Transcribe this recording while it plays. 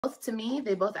to me,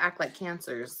 they both act like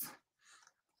cancers.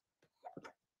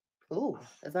 Ooh,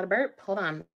 is that a burp? Hold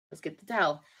on. Let's get the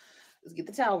towel. Let's get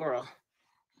the towel, girl.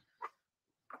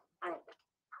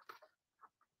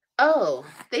 Oh,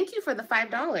 thank you for the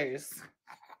 $5.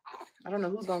 I don't know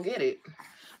who's gonna get it,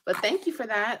 but thank you for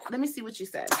that. Let me see what you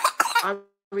said. I'll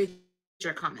read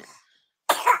your comment.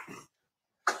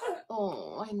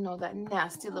 Oh, I know that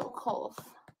nasty little cough.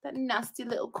 That nasty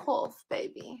little cough,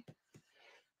 baby.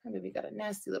 My baby got a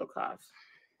nasty little cough.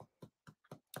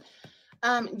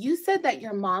 You said that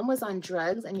your mom was on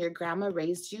drugs and your grandma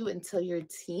raised you until your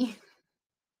teen.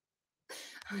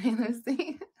 Let's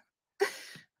see.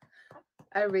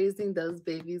 I'm raising those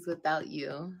babies without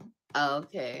you. Oh,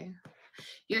 okay.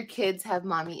 Your kids have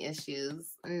mommy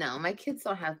issues. No, my kids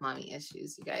don't have mommy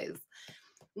issues, you guys.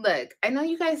 Look, I know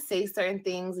you guys say certain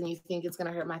things and you think it's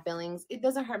going to hurt my feelings. It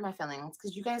doesn't hurt my feelings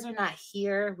because you guys are not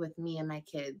here with me and my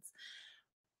kids.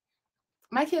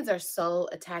 My kids are so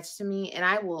attached to me, and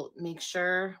I will make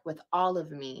sure with all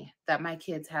of me that my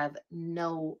kids have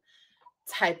no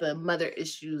type of mother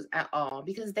issues at all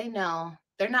because they know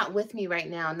they're not with me right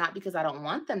now, not because I don't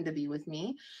want them to be with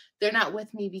me. They're not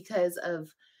with me because of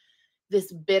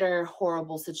this bitter,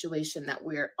 horrible situation that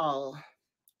we're all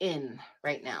in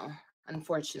right now,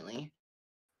 unfortunately.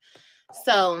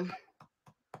 So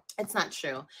it's not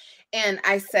true. And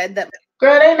I said that.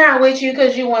 Girl, they not with you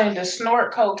because you wanted to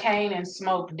snort cocaine and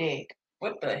smoke dick.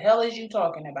 What the hell is you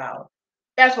talking about?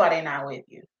 That's why they not with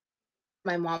you.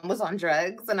 My mom was on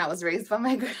drugs and I was raised by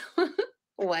my grandma.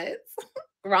 What?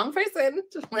 Wrong person.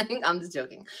 I'm just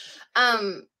joking.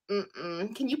 Can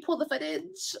you pull the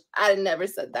footage? I never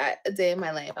said that a day in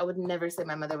my life. I would never say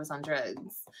my mother was on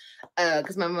drugs.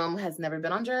 Because my mom has never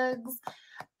been on drugs.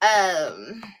 My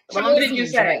So mom what did doesn't you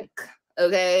even say? drink.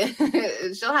 Okay.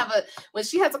 She'll have when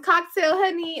she has a cocktail,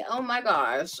 honey. Oh my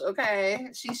gosh. Okay.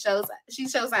 She shows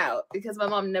out because my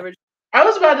mom never. I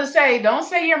was about to say, don't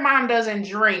say your mom doesn't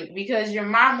drink because your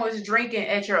mom was drinking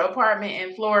at your apartment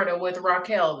in Florida with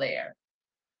Raquel there.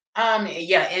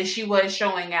 Yeah, and she was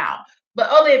showing out. But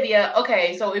Olivia,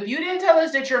 okay, so if you didn't tell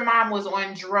us that your mom was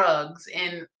on drugs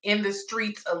and in the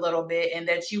streets a little bit and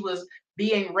that she was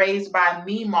being raised by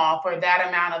Meemaw for that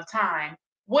amount of time,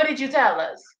 what did you tell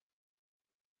us?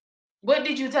 What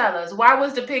did you tell us? Why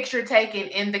was the picture taken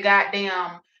in the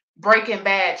goddamn Breaking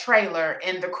Bad trailer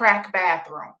in the crack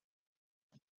bathroom?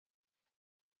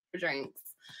 Drinks.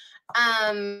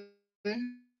 Um,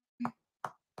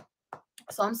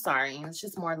 so I'm sorry. It's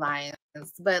just more lies.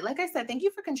 But like I said, thank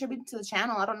you for contributing to the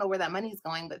channel. I don't know where that money's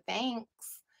going, but thanks.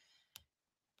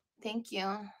 Thank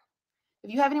you.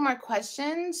 If you have any more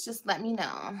questions, just let me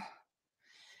know.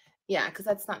 Yeah, because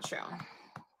that's not true.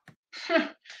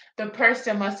 The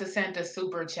person must have sent a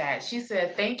super chat. She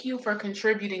said, "Thank you for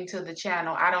contributing to the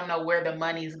channel. I don't know where the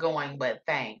money's going, but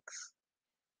thanks."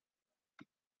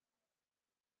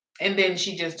 And then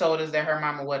she just told us that her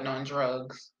mama wasn't on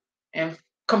drugs and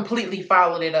completely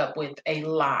followed it up with a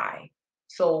lie.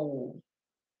 So,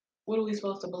 what are we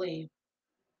supposed to believe?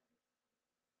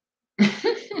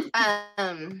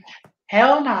 Um,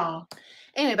 Hell no.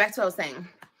 anyway, back to what I was saying.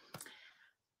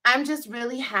 I'm just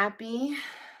really happy.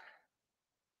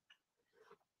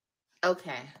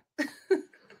 Okay.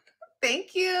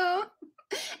 Thank you.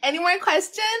 Any more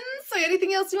questions or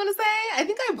anything else you want to say? I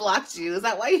think I blocked you. Is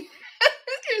that why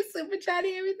you're super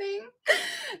chatting everything?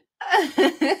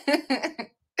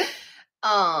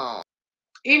 Oh.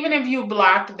 Even if you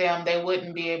blocked them, they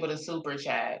wouldn't be able to super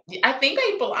chat. I think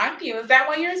they blocked you. Is that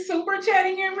why you're super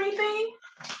chatting everything?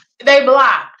 They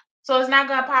blocked. So it's not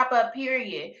going to pop up,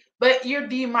 period. But you're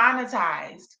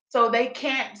demonetized. So they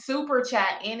can't super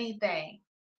chat anything.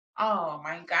 Oh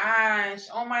my gosh.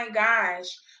 Oh my gosh.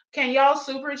 Can y'all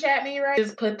super chat me right?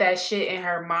 Just put that shit in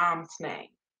her mom's name.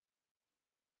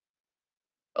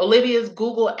 Olivia's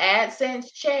Google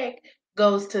AdSense check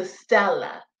goes to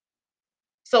Stella.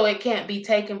 So it can't be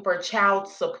taken for child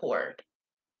support.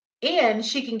 And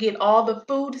she can get all the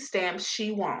food stamps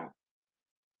she wants.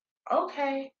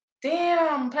 Okay.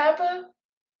 Damn, Peppa.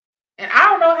 And I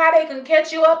don't know how they can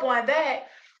catch you up on that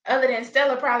other than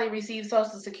Stella probably received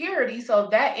Social Security. So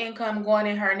that income going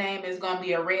in her name is going to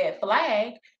be a red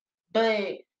flag.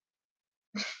 But,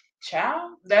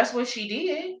 child, that's what she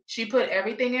did. She put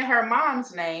everything in her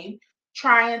mom's name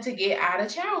trying to get out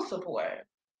of child support.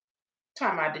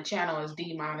 Talking about the channel is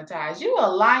demonetized. You a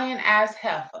lying ass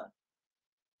heifer.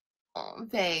 Oh,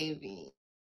 baby.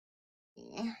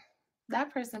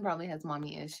 That person probably has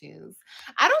mommy issues.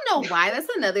 I don't know why.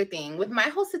 That's another thing. With my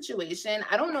whole situation,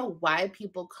 I don't know why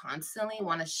people constantly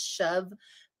want to shove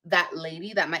that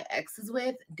lady that my ex is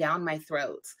with down my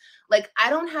throat. Like, I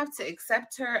don't have to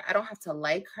accept her. I don't have to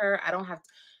like her. I don't have to.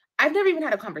 I've never even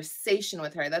had a conversation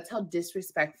with her. That's how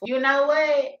disrespectful. You know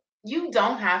what? You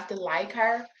don't have to like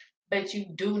her, but you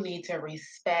do need to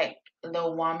respect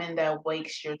the woman that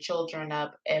wakes your children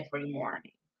up every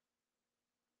morning.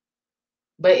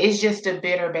 But it's just a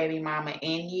bitter baby mama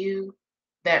in you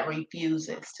that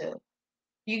refuses to.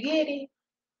 You get it?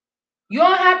 You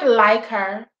don't have to like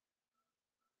her,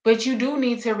 but you do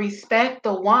need to respect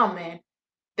the woman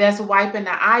that's wiping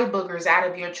the eye boogers out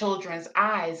of your children's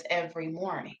eyes every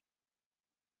morning.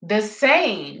 The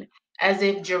same as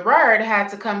if Jerrod had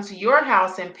to come to your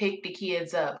house and pick the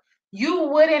kids up. You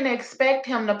wouldn't expect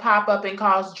him to pop up and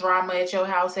cause drama at your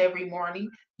house every morning.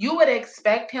 You would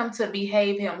expect him to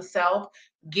behave himself,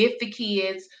 get the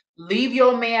kids, leave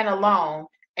your man alone,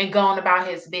 and go on about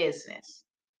his business.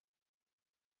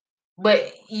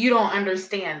 But you don't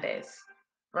understand this,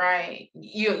 right?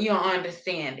 You don't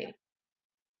understand it.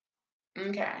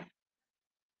 Okay.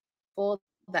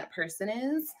 That person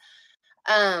is.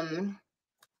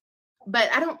 But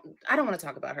I don't want to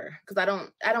talk about her because I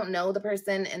don't know the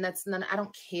person, and that's none. I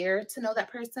don't care to know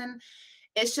that person.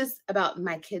 It's just about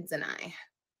my kids and I,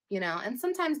 and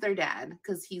sometimes their dad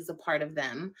because he's a part of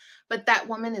them. But that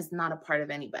woman is not a part of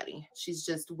anybody. She's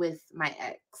just with my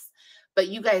ex. But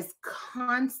you guys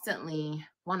constantly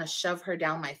want to shove her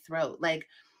down my throat. Like,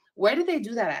 where did they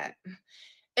do that at?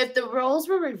 If the roles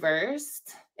were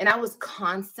reversed and I was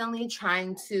constantly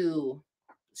trying to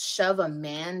shove a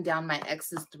man down my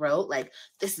ex's throat, like,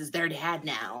 this is their dad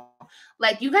now.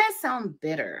 Like, you guys sound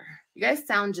bitter. You guys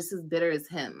sound just as bitter as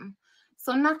him.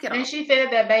 So knock it off. And she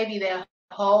fed that baby that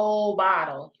whole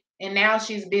bottle. And now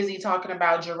she's busy talking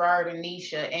about Jerrod and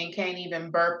Nisha and can't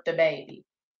even burp the baby.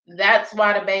 That's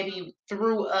why the baby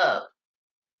threw up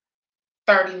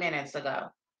 30 minutes ago.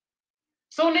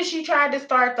 Soon as she tried to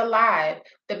start the live,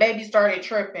 the baby started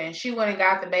tripping. She went and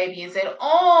got the baby and said,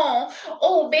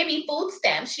 oh, baby food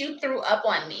stamps, you threw up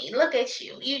on me. Look at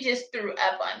you. You just threw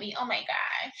up on me. Oh my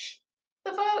gosh.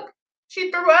 The fuck? She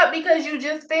threw up because you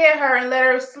just fed her and let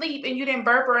her sleep and you didn't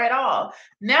burp her at all.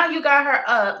 Now you got her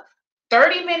up.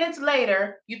 30 minutes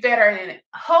later, you fed her in a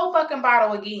whole fucking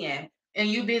bottle again. And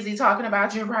you busy talking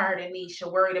about Jerrod and Nisha,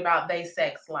 worried about their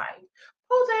sex life.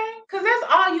 Okay, because that's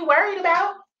all you worried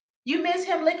about. You miss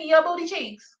him licking your booty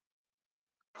cheeks.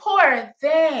 Poor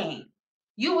thing.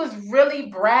 You was really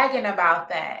bragging about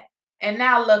that. And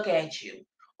now look at you.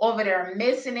 Over there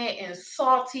missing it and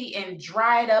salty and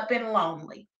dried up and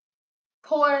lonely.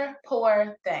 Poor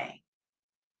thing.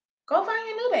 Go find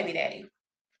your new baby daddy.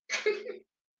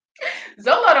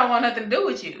 Zola don't want nothing to do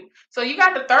with you. So you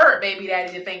got the third baby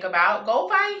daddy to think about. Go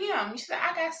find him. You said,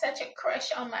 I got such a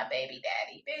crush on my baby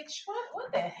daddy. Bitch,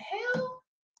 what the hell?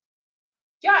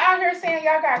 Y'all out here saying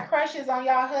y'all got crushes on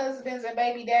y'all husbands and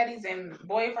baby daddies and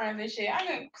boyfriends and shit. I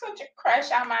got such a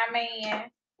crush on my man.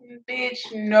 Bitch,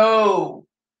 no.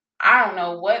 I don't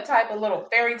know what type of little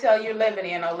fairy tale you're living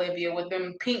in, Olivia, with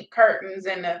them pink curtains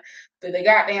and the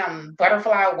goddamn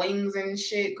butterfly wings and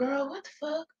shit. Girl, what the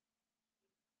fuck?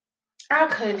 I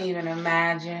couldn't even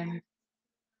imagine.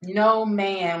 No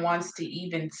man wants to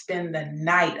even spend the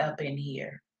night up in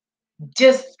here.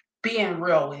 Just being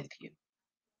real with you.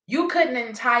 You couldn't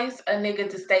entice a nigga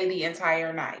to stay the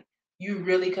entire night. You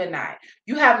really could not.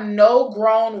 You have no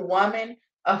grown woman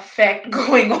effect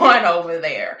going on over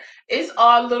there. It's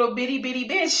all little bitty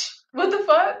bitch. What the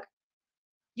fuck?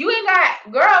 You ain't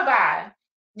got girl vibe.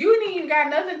 You ain't even got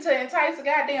nothing to entice a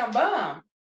goddamn bum.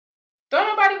 Don't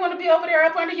nobody want to be over there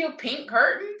up under your pink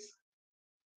curtains?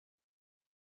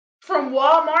 From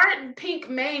Walmart, pink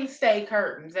mainstay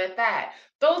curtains at that.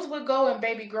 Those would go in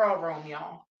baby girl room,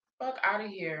 y'all. Fuck out of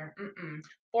here.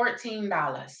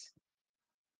 $14.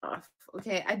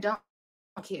 Okay, I don't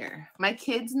care. My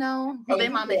kids know who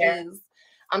their mama is.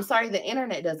 I'm sorry the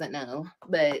internet doesn't know,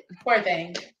 but poor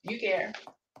thing. You care.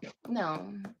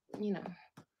 No,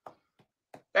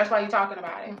 That's why you're talking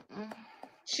about it.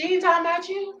 She ain't talking about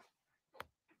you.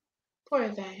 Poor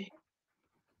thing.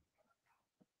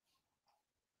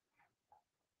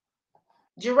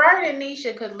 Jerrod and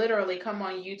Nisha could literally come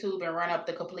on YouTube and run up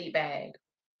the complete bag.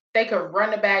 They could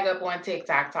run the bag up on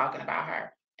TikTok talking about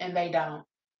her. And they don't.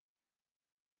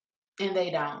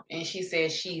 And she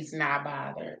says she's not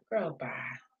bothered. Girl,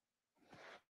 bye.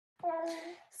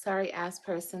 Sorry, ass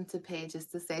person to pay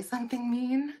just to say something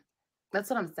mean. That's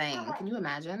what I'm saying. Can you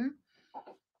imagine?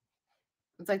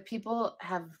 It's like people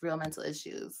have real mental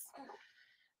issues.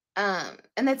 And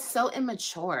it's so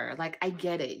immature. Like, I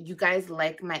get it. You guys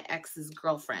like my ex's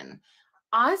girlfriend.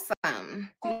 Awesome.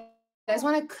 You guys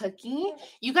want a cookie?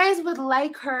 You guys would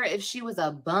like her if she was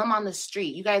a bum on the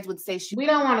street. You guys would say we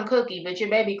don't want a cookie, but your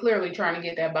baby clearly trying to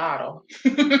get that bottle.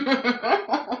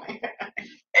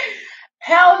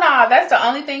 Hell nah. That's the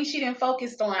only thing she didn't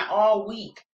focus on all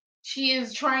week. She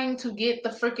is trying to get the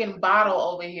freaking bottle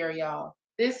over here, y'all.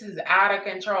 This is out of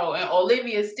control. And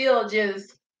Olivia still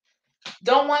just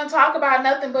don't want to talk about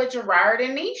nothing but Jerrod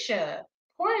and Nisha.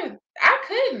 Poor, I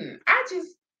could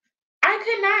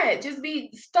not just be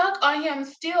stuck on him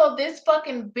still this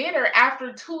fucking bitter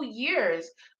after 2 years.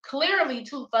 Clearly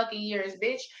 2 fucking years,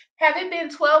 bitch. Have it been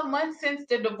 12 months since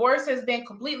the divorce has been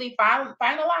completely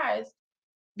finalized?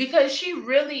 Because she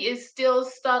really is still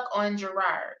stuck on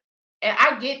Jerrod. And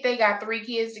I get they got 3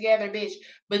 kids together, bitch,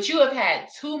 but you have had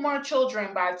 2 more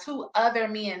children by 2 other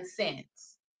men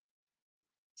since.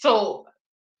 So,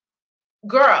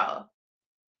 girl,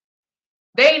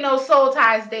 there ain't no soul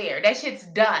ties there. That shit's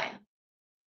done.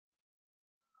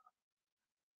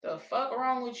 The fuck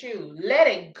wrong with you? Let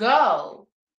it go.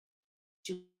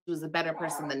 She was a better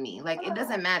person than me. Like, it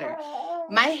doesn't matter.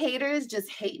 My haters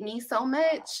just hate me so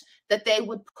much that they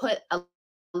would put a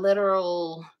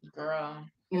literal Girl,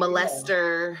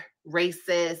 molester,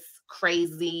 racist,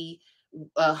 crazy,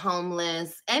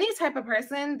 homeless, any type of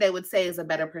person they would say is a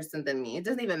better person than me. It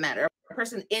doesn't even matter. A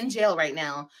person in jail right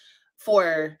now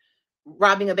for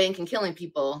robbing a bank and killing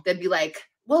people, they'd be like,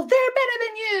 well, they're better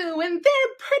than you and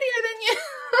they're prettier than you.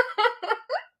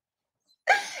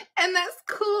 And that's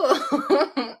cool.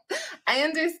 I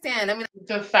understand. I mean,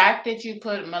 the fact that you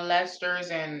put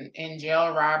molesters and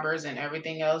jail robbers and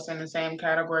everything else in the same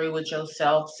category with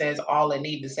yourself says all it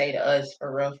need to say to us,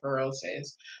 for real,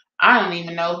 sis. I don't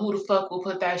even know who the fuck will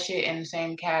put that shit in the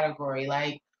same category.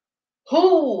 Like,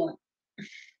 who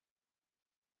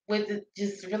would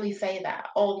just really say that?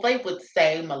 Oh, they would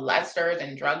say molesters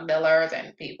and drug dealers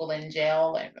and people in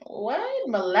jail and what?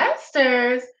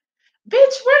 Molesters?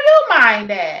 Bitch, where your mind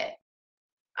at?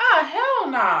 Ah,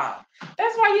 hell nah.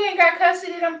 That's why you ain't got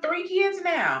custody of them 3 kids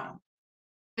now.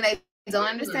 I don't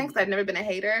understand because I've never been a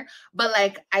hater, but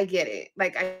like I get it.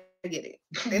 Like I get it.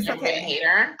 It's Never been a okay.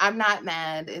 hater. I'm not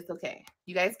mad. It's okay.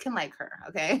 You guys can like her,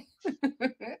 okay?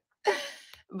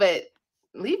 But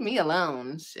leave me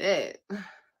alone. Shit.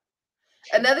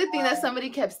 Another thing that somebody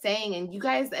kept saying, and you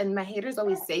guys and my haters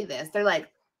always say this, they're like,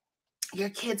 your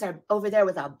kids are over there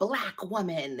with a black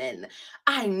woman, and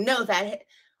I know that.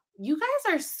 You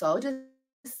guys are so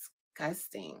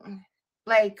disgusting.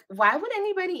 Like, why would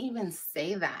anybody even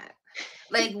say that?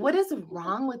 Like, what is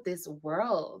wrong with this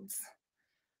world?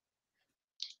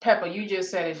 Peppa, you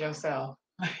just said it yourself.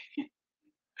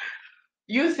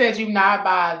 You said you're not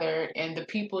bothered and the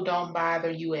people don't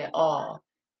bother you at all.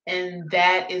 And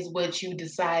that is what you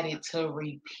decided to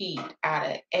repeat out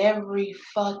of every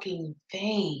fucking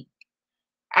thing.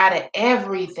 Out of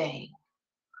everything.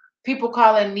 People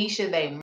calling Nisha they